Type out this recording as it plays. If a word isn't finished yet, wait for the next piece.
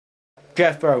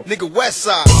Jethro. Nigga West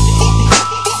Side.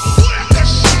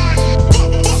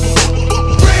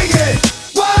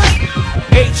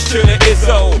 H to the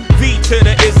Izzo, V to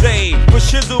the Izzy. With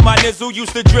Shizzle, my nizzle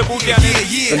used to dribble down in the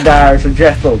year. The Diaries of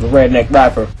Jethro, the redneck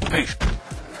rapper. Peace.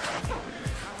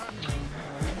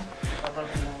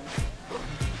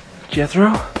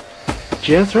 Jethro?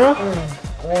 Jethro?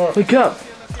 Wake up!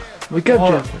 Wake up,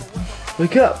 Jethro!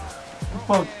 Wake up!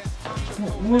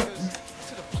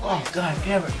 Oh, God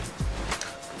damn it.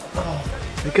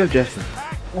 Wake up, Jethro.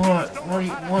 What? What do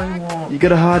you want? You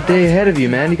got a hard day ahead of you,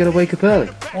 man. You gotta wake up early.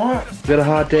 What? You got a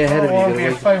hard day ahead of you. I You want to be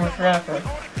a gotta wake famous rapper.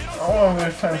 I want to be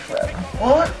a famous rapper.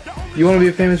 What? up. You wanna be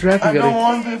a famous rapper? I You don't gotta...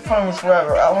 want to be a famous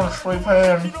rapper. I want to sleep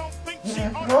in.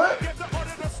 What?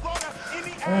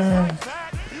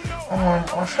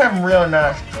 I was having a real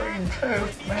nice dream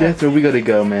too, man. Jethro, we gotta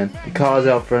go, man. The car's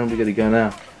out front. We gotta go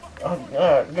now. Oh,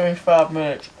 God, give me 5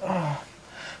 minutes. Oh,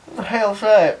 what the hell's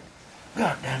that?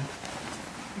 God damn it.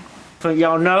 So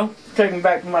y'all know? Take him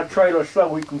back to my trailer so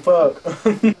we can fuck.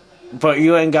 But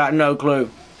you ain't got no clue.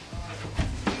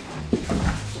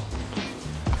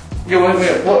 Yo, wait a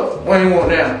minute. What do you want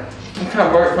now? I'm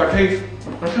trying to brush my teeth.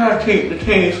 I'm trying to keep the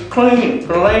teeth clean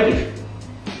for the ladies.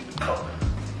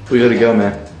 We gotta go,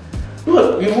 man.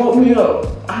 Look, you woke me up.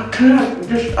 I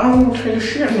don't want to take a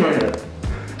shit in a minute.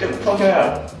 Get the fuck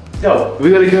out. Go.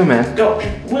 We gotta go, man. Go.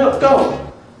 Will,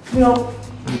 go. Will.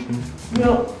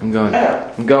 Will. I'm going.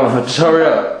 Out. I'm going. Just hurry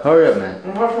up. Hurry up,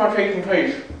 man. Brush my teeth in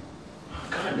peace.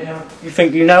 God damn. You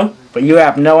think you know? But you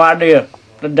have no idea.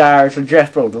 The Diaries of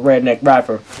Jethro, the redneck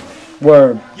rapper.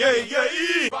 Word. Yeah.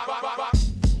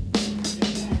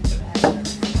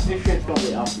 This shit's gonna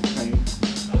be off the train.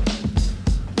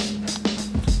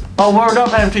 Oh, word up,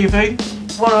 MTV.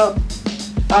 What up?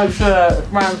 I was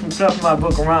writing some stuff in my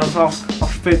book around, so I'll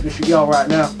spit this to y'all right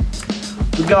now.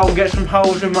 We go get some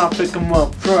hoes in my pick 'em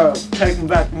up truck, take 'em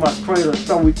back to my trailer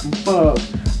so we can fuck.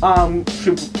 I'm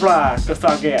super fly, cause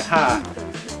I get high.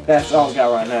 That's all I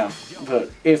got right now.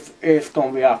 But it's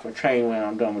gonna be off the chain when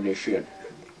I'm done with this shit.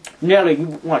 Nelly,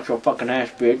 you want your fucking ass,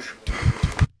 bitch.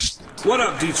 What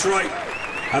up, Detroit?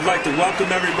 I'd like to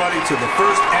welcome everybody to the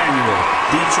first annual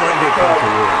Detroit Hip Hop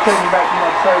Awards. Take 'em back to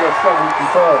my trailer so we can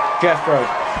fuck. Jethro.